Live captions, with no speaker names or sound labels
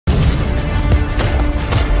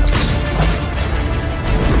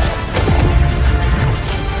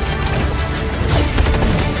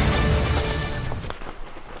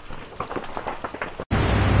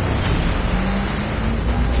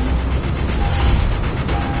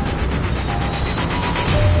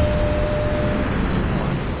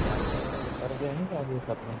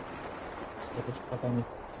कर रहे हैं, तो कुछ पता नहीं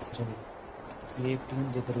चली। ये एक टीम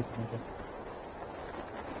देख रही थी मुझे।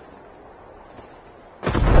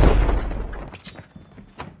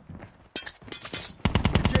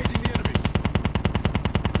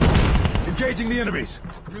 Engaging the enemies.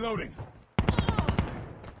 Reloading.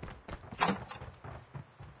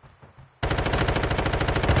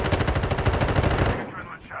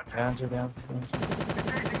 ध्यान से ध्यान से।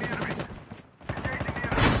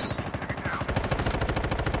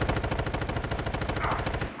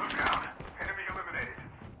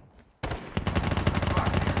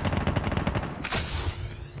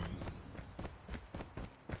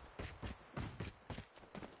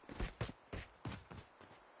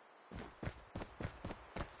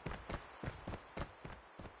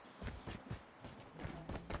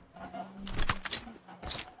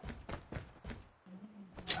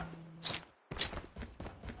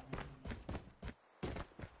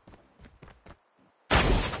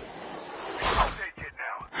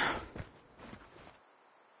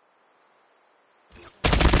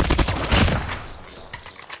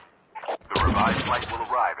 Flight will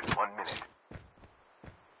arrive in 1 minute.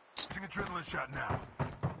 Using adrenaline shot now.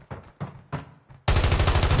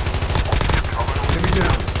 Enemy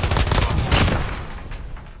down.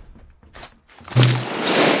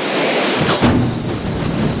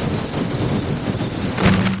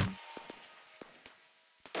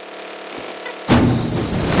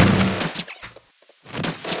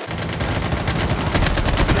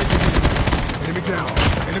 Enemy down.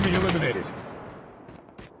 Enemy eliminated.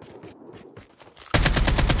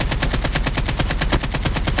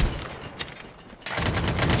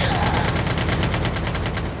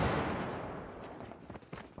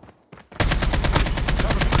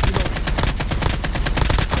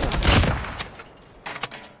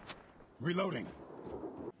 Reloading.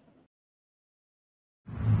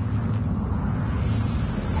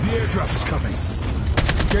 The airdrop is coming.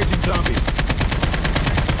 Engaging zombies.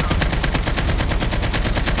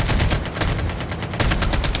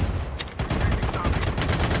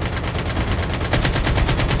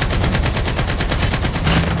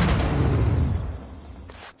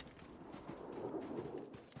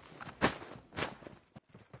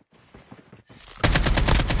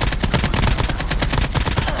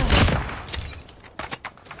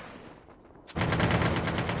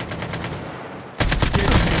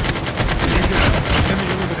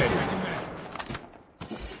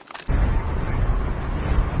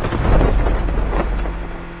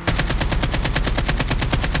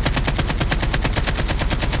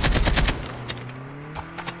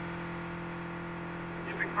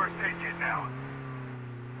 First aid kit now.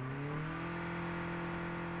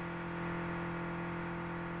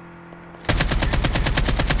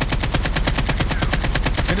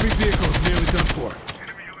 Enemy vehicle is nearly done for.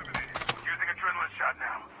 Enemy eliminated. Using adrenaline shot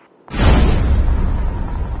now.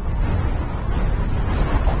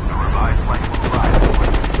 The revived flight will arrive.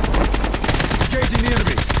 Engaging the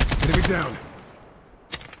enemies. Enemy down.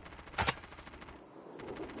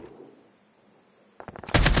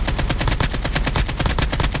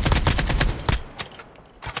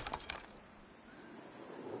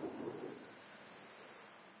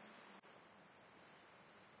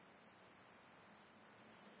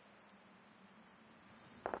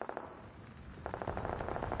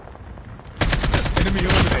 Enemy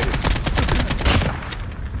eliminated.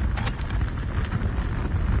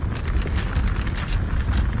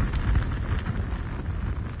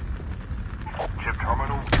 Chip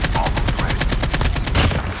terminal is almost ready.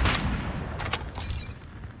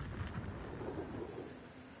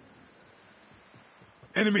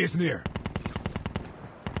 Enemy is near.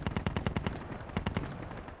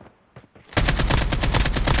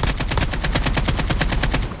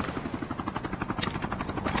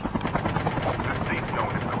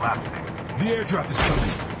 The airdrop is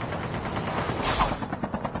coming.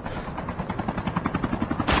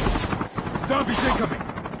 Zombies incoming.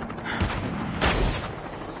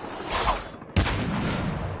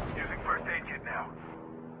 Using first aid kit now.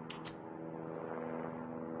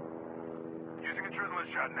 Using adrenaline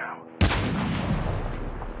shot now.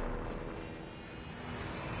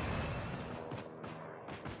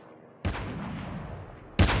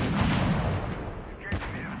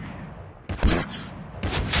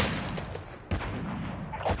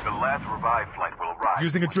 The last revived flight will arrive.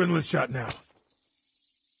 Using adrenaline shot now.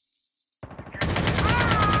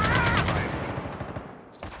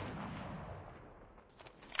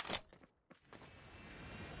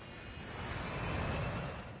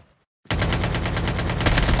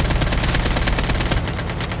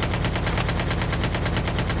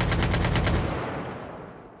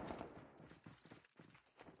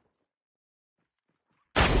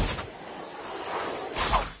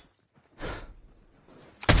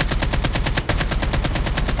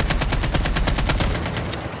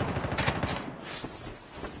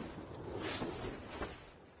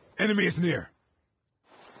 Enemy is near.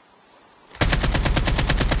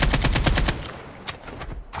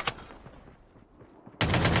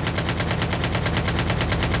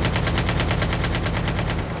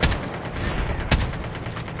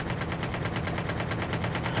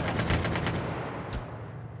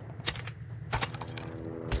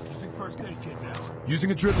 Using first aid kit now. Using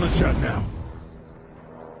adrenaline shot now.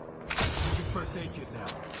 Using first aid kit now.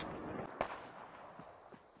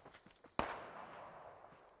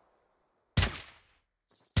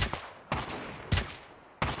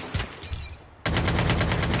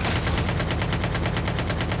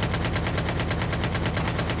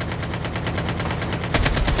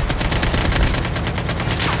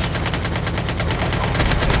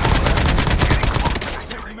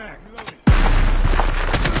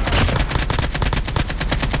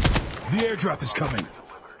 The airdrop is coming.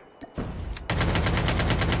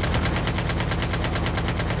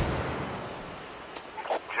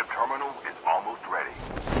 Chip terminal is almost ready.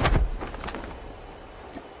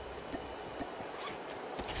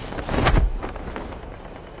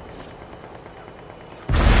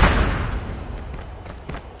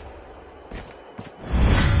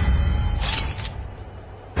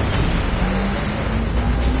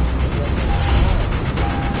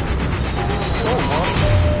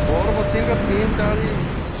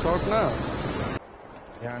 Shot ना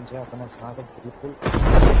ध्यान से अपना साथ बिल्कुल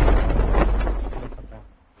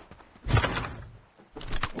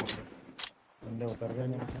बंदे उतर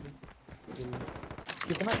गए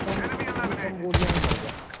कितना कम गोलियां मार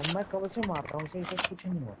गया और मैं कब से मार रहा हूँ इसे कुछ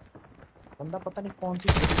नहीं हुआ बंदा पता नहीं कौन सी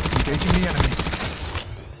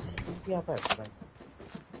क्या आता है पता नहीं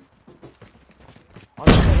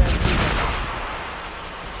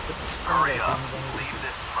Hurry up. Leave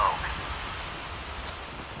this smoke.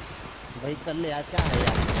 भाई कर ले यार क्या है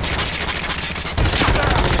यार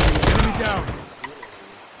Enemy down.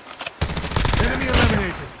 Enemy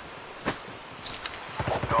eliminated.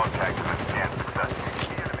 Dog tag has been scanned successfully.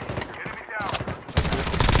 Enemy down.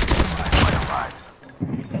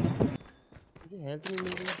 मुझे हेल्थ नहीं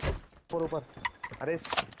मिल रही ऊपर अरे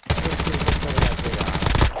Chip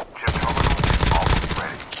terminal is almost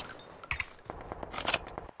ready.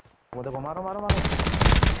 वो देखो मारो मारो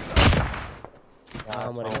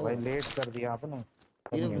हाँ मरे भाई लेट कर दिया आपने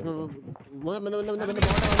ये बंदा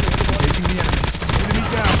Taking the enemy. Enemy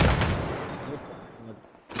down.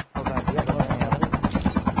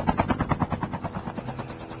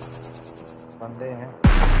 बंदे हैं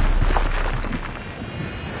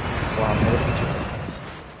वाह मेरे पीछे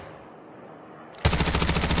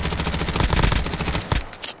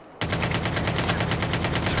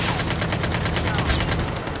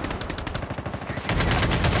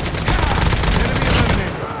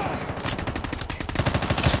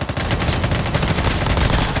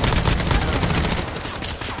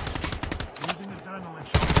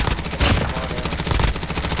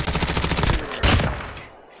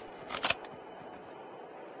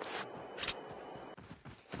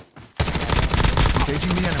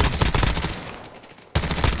Engaging the enemy.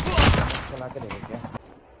 चला के देखो क्या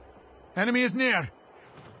Enemy is near.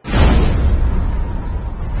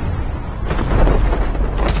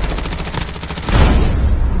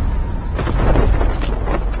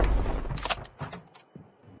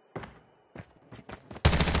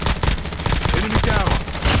 Enemy down.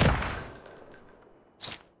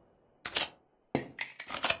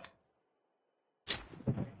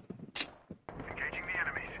 Engaging the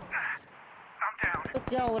enemies. I'm down. तो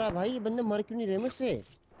क्या हो रहा है भाई ये बंदे मर क्यों नहीं रहे मुझसे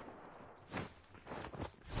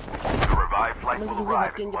The revived flight मैं will दूसरे arrive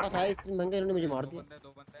भाग के in इनके 1 पास आया इतने महंगे इन्होंने मुझे मार दिया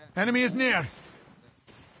Enemy is near.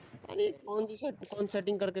 अरे कौन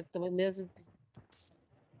सेटिंग करके तो भाई मैं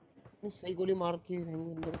सही गोली मार के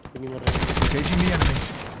रहेंगे अंदर तो नहीं मर रहे Engaging the enemies.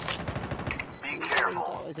 Be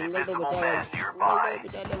careful. Single तो Invisible बचा man भाई nearby.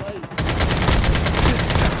 बचा ले भाई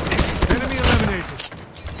Enemy eliminated.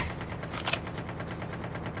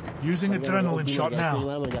 Using adrenaline shot now.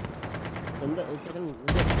 मर जा अंदर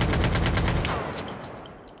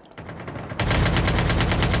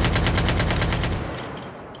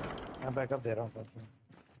मैं बैकअप दे रहा हूँ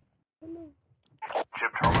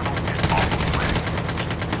Chip terminal is almost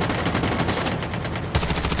ready.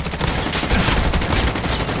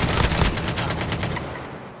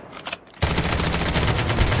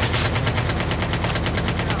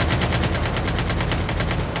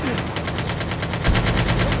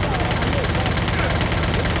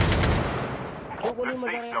 वो गोली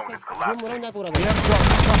मर जा रहा है ये मरो ना पूरा We have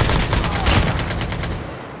dropped coming.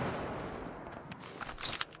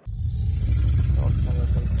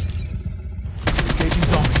 Engaging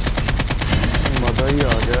zombies. मजा ही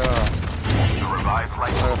आ गया The revived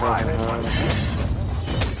flight will arrive in 1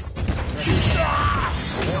 minute.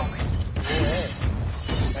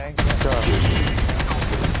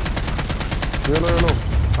 Yellow.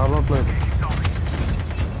 I'm not playing.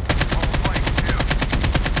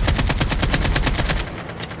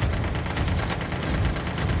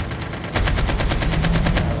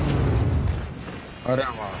 अरे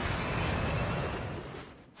वाह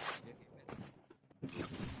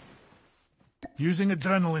Using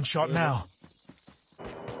adrenaline shot now.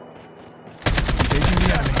 Engaging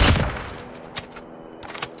the enemy.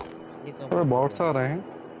 अबे बॉट्स आ रहे हैं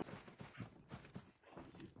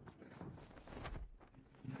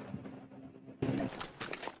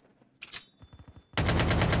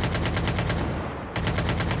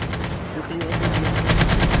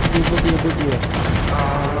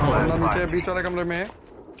बंदा नीचे बीच वाले कमरे में है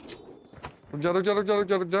रुक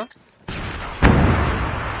जा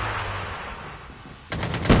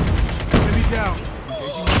Enemy down.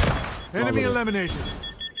 Engaging the enemy. Enemy eliminated.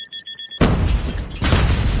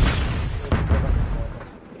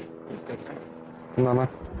 ना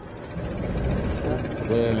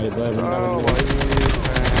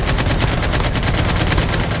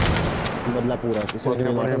बदला पूरा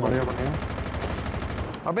बढ़िया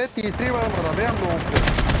अबे तीसरी बार मरा बे हम लोगों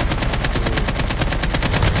को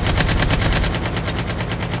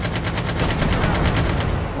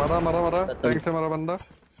मरा टैंक से मरा बंदा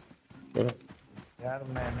यार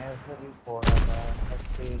मैंने उसे भी फोड़ा था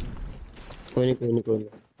कोई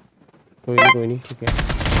नहीं ठीक है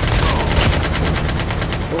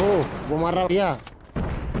ओह वो मार रहा भैया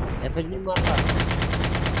एफएच नहीं मार रहा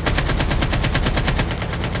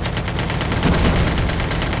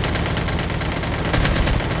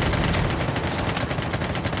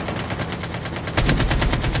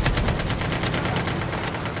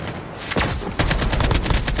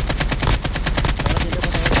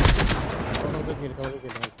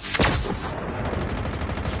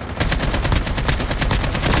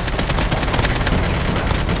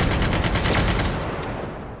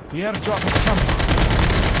The airdrop is coming.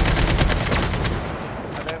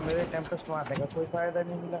 अरे मेरे टेम्पेस्ट मारने का कोई फायदा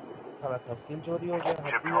नहीं मिला साला सब किल चोरी हो गया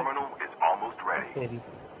Chip terminal is almost ready. तेरी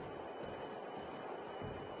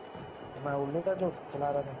मैं उल्ले का जो चला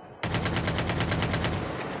रहा था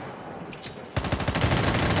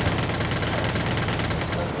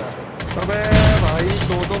अबे भाई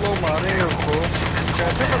दो लोग मारे हैं उसको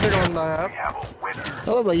कैसे बचेगा बंदा यार We have a winner.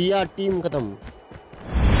 अबे भैया टीम खत्म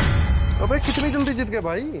अबे कितनी जल्दी जीत गए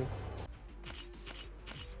भाई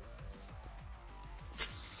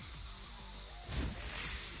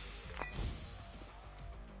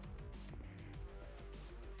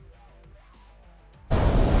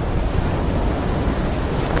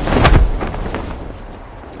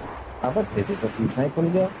अब तेरी तो पीछा ही खुल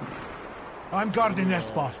गया I'm guarding that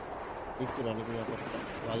spot. इसको लाने को यहाँ पर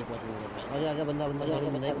आगे पहुँचने आ गया बंदा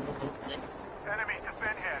Enemy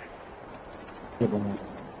defend here. ये बना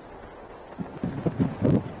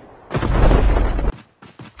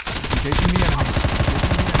Engaging the enemy.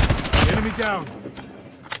 Enemy down.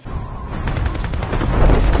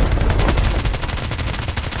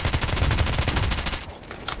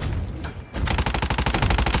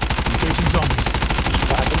 Engaging zombies.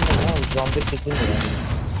 Zombie kissing हो रहा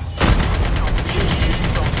है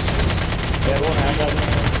यार वो है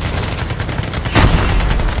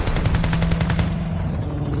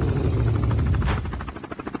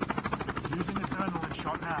Using adrenaline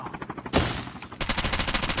shot now.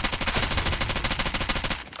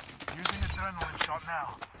 Using adrenaline shot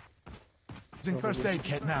now. Using first aid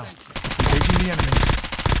kit now. Engaging the enemy.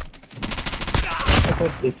 तो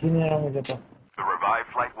दिख ही नहीं रहा मुझे तो The revived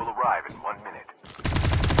flight will arrive in 1 minute.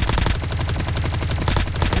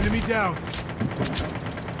 Enemy down.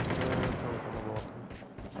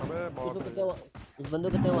 अबे बहुत इस बंदे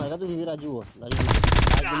को कितने मारेगा तू भी राजू हो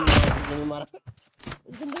राजू मारा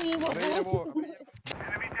इस बंदे ये मार अबे ये वो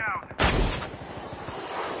Enemy down.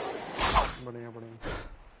 बढ़िया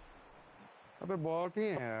अबे बॉट ही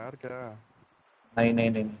है यार क्या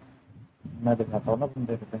नहीं मैं दिखाता हूँ ना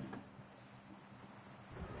बंदे को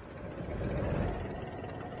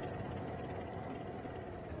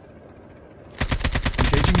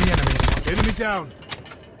Engaging the enemy. Enemy down.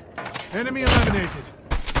 Enemy eliminated.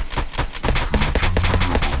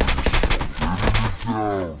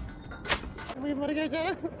 मैं मर गया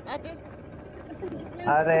बेचारा आते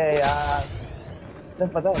अरे यार तो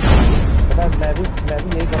पता है मैं भी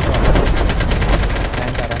यही कर रहा हूँ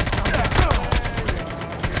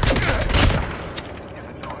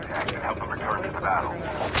Can help them return to the battle.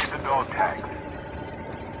 Get the dog tags.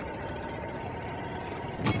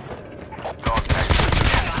 Dog tags.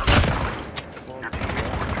 Your team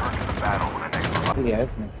will return to the battle when the next revive. है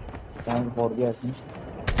इसने टाइम फोड़ दिया इसने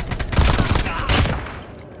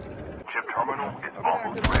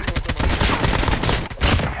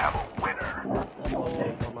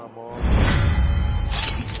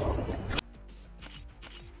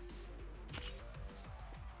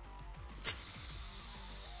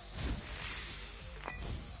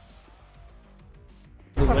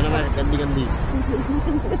गंदी गंदी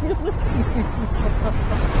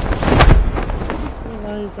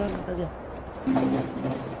भाई सर बता दिया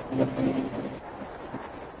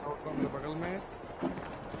मेरे बगल में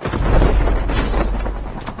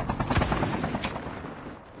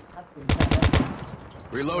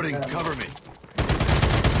Reloading, cover me.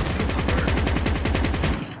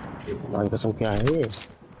 भाई कसम क्या है ये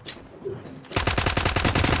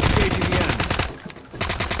Engaging the enemy.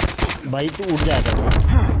 भाई तू उठ जाएगा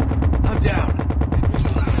I'm down.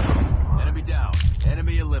 Enemy down.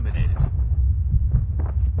 Enemy eliminated.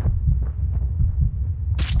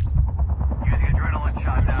 Using adrenaline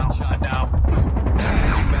shot now. Shot now.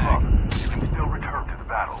 Changing mag. You can still return to the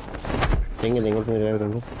battle. देंगे देंगे फिर रिवाइव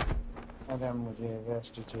करेंगे अरे मुझे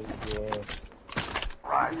वेस्ट चाहिए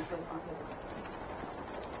Rise.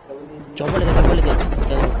 चौपर लेके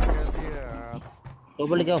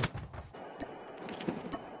चौपर लेके आओ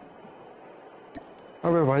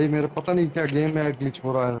अबे भाई मेरे पता नहीं क्या गेम में ग्लिच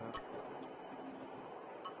हो रहा है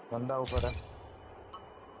बंदा ऊपर है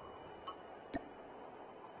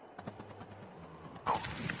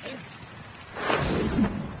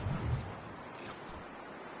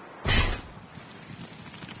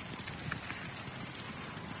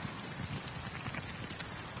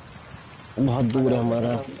बहुत दूर है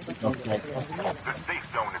हमारा The safe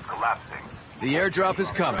zone is collapsing. The airdrop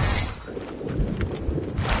is coming.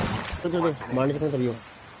 मारने से तभी हो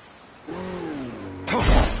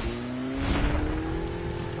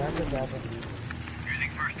Using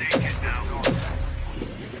first aid kit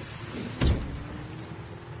now.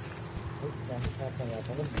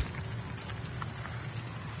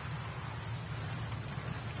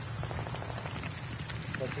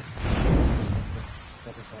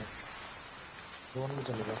 Zone में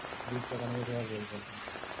चलेगा 20 सेकंड में क्या गेम चलता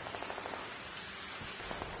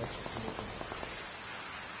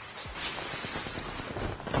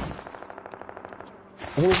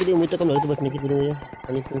है के लिए मुझे तो कम लग रही थी बचने की फिर मुझे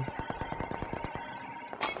नहीं क्यों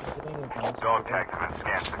Dog tags have been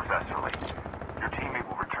scanned successfully. Your teammate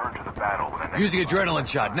will return to the battle when the next. Using adrenaline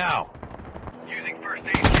shot now. Using first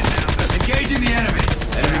aid kit now. Engaging the enemy.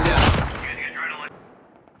 Enemy down. Using adrenaline.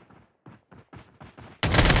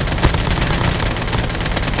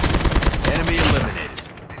 Enemy eliminated.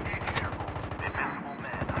 Invisible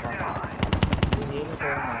man identified. ये नहीं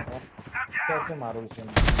कौन मारा कैसे मारो इसे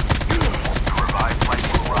The revived flight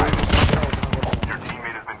will arrive. Your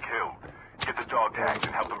teammate has been killed. Get the dog tags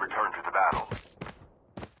and help them return to the battle.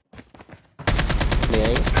 ले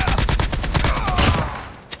आई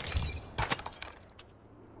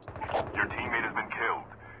Your teammate has been killed.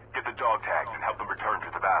 Get the dog tags and help them return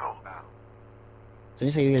to the battle.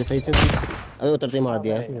 सही है सही अबे उतरते ही मार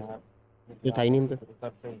दिया है जो था ही नहीं पे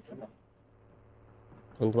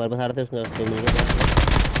हम तुम्हारे पास आ रहे थे उसने रास्ते मिल गया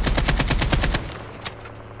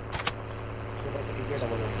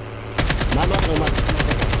मार मार मार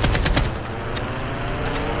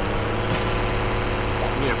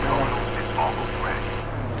It's almost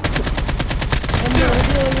ready.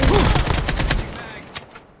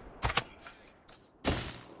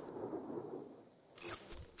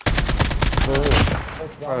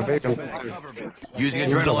 अबे Using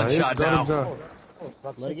adrenaline shot now.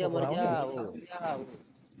 मर गया वो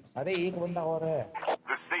अरे एक बंदा और है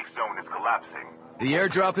The safe zone is collapsing. The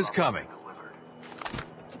airdrop is coming.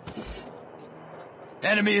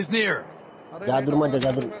 Enemy is near. जादू मत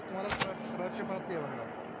जादू तुम्हारा ट्रक के पास ही है बंदा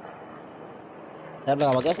टैप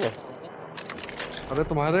लगा क्या इसने अरे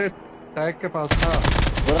तुम्हारे टैग के पास था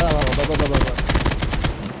वो लगा बाबा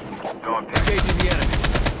Dog tags. Engaging the enemy.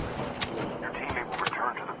 Your teammate will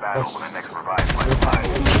return to the battle when the next revived flight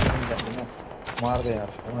arrives. मार दे यार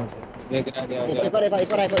एक और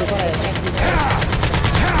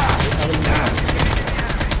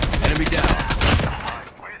Enemy down.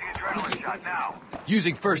 Using adrenaline shot now.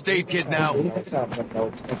 Using first aid kit now.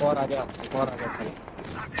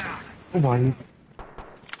 ओ भाई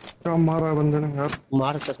क्या मारा है बंदे ने यार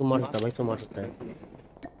मार सकता है भाई तो मार सकता है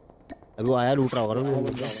अभी वो आया लूट रहा होगा ना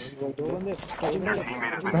Your teammate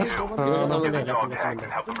has been killed. Get the dog tags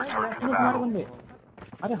and help them return to the battle.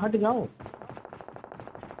 अरे हट जाओ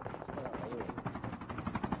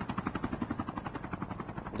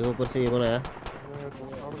दो ऊपर से ये बनाया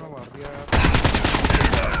और ना मार दिया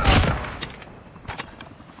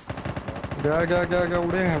यार क्या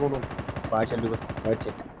उड़े हैं वो लोग फायर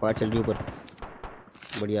चल रही ऊपर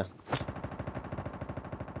बढ़िया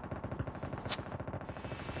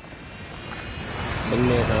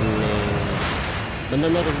बंदे सामने बंदा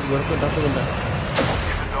ना तो बंदा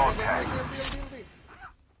Get the dog tags.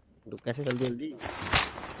 तो कैसे जल्दी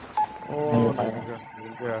ओ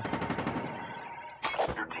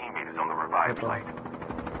Your teammate is on the revived flight.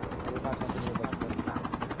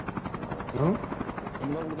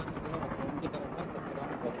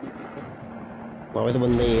 वहाँ पे तो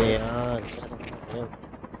बंदे ही है यार।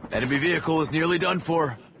 Enemy vehicle is nearly done for.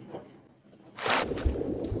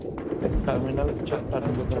 Terminal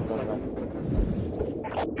terminal के ऊपर लगा।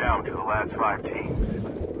 Down to the last 5 teams.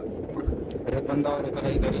 एक बंदा और इधर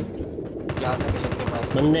ही क्या था इसके पास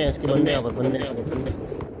बंदे हैं, इसके बंदे यहाँ पर, बंदे यहाँ पर, बंदे।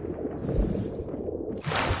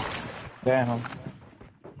 गए हम।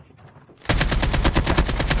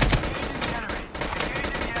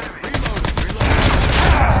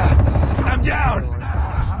 I'm down.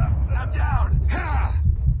 I'm down.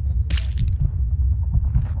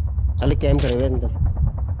 साले कैंप करे हुए अंदर।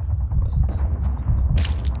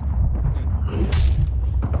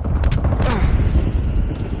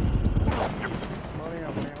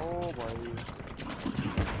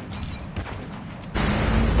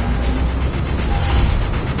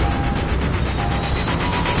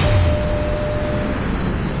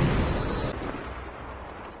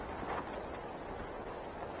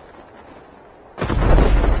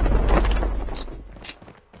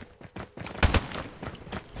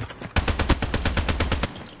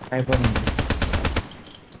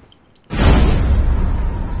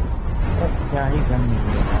 क्या ही गन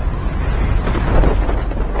नहीं है।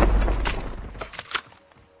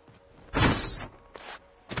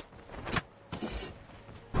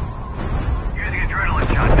 Using adrenaline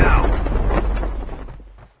shot now.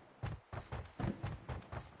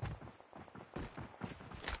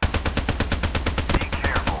 Be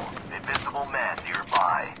careful. Invisible man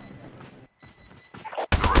nearby.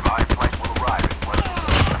 The revived flight will arrive in 1 minute.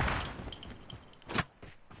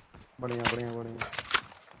 बढ़िया बढ़िया बढ़िया।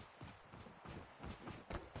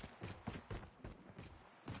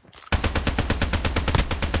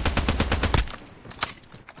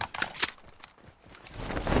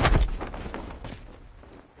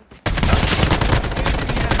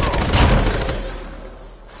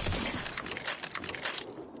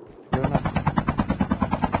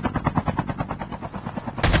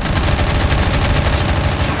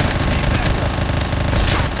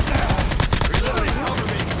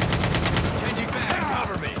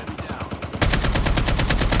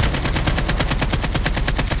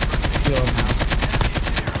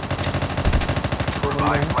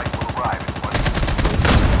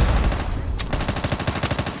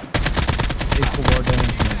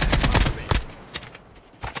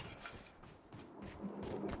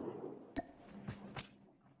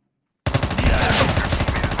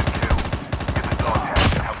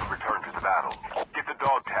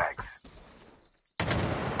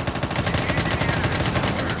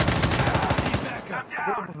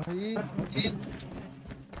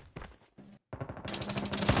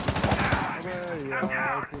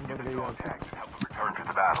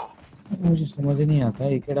 मुझे समझ नहीं आता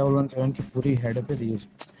AK-117 की पूरी हेड पे दी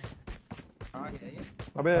उसको।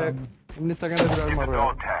 अबे 19 सेकंड रिवाइव मारो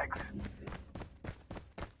यार।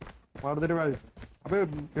 मार दे रिवाइव। अबे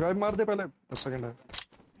रिवाइव मार दे पहले 10 सेकंड है।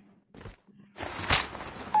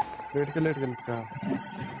 लेट के क्या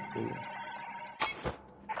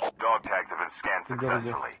Dog tags have been scanned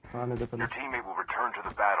successfully. आने दे पहले। Your teammate will return to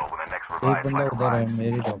the battle when the next एक revived बंदा flight उधर है arrives.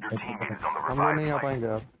 मेरी Your doctor teammate is on the हम लोग नहीं आ revived flight. पाएंगे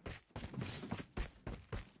यार।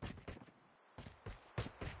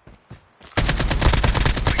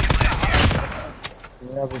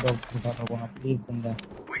 मेरा भी डॉक्टर उठा था वहाँ प्लीज बंदा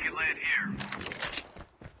We can land here.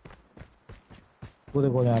 पूरे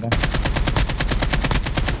को जा रहा है।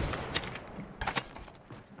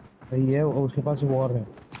 सही है और उसके पास वॉर है।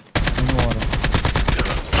 वॉर है।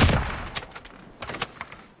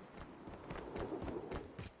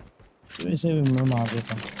 वैसे भी मैं मार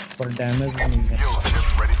देता हूँ पर डैमेज नहीं है। Fuel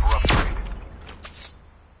ships ready for upgrade.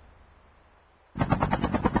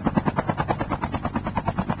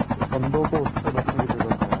 बंदों को उससे बचने की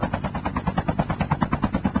जरूरत है।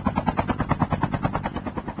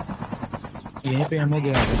 यहीं पे हमें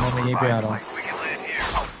गिरा देना। मैं यहीं पे आ रहा हूँ। We can land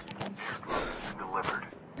here. Delivered.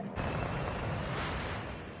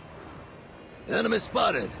 Enemy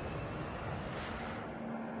spotted.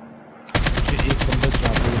 एक बंदा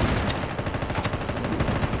चाहते हैं।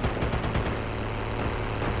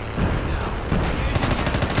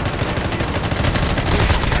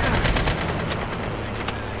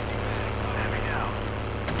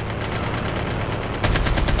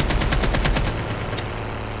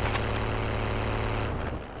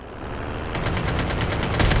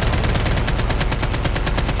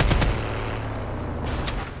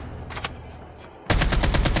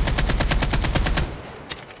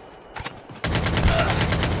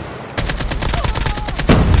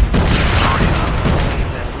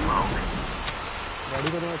 गाड़ी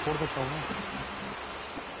को तो मैं छोड़ सकता हूँ ना।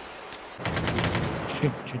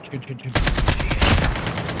 Shit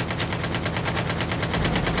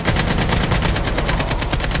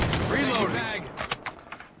Reloading.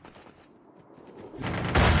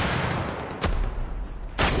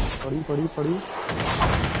 पड़ी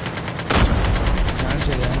ध्यान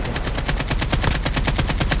से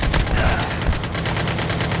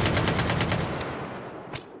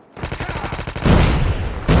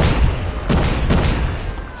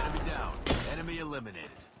Enemy down. Enemy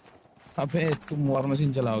eliminated. अबे तुम वॉर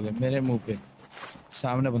मशीन चलाओगे मेरे मुंह पे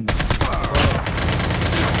सामने बंदा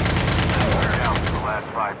We're down to the last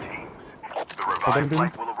 5 teams. The revived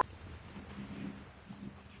flight will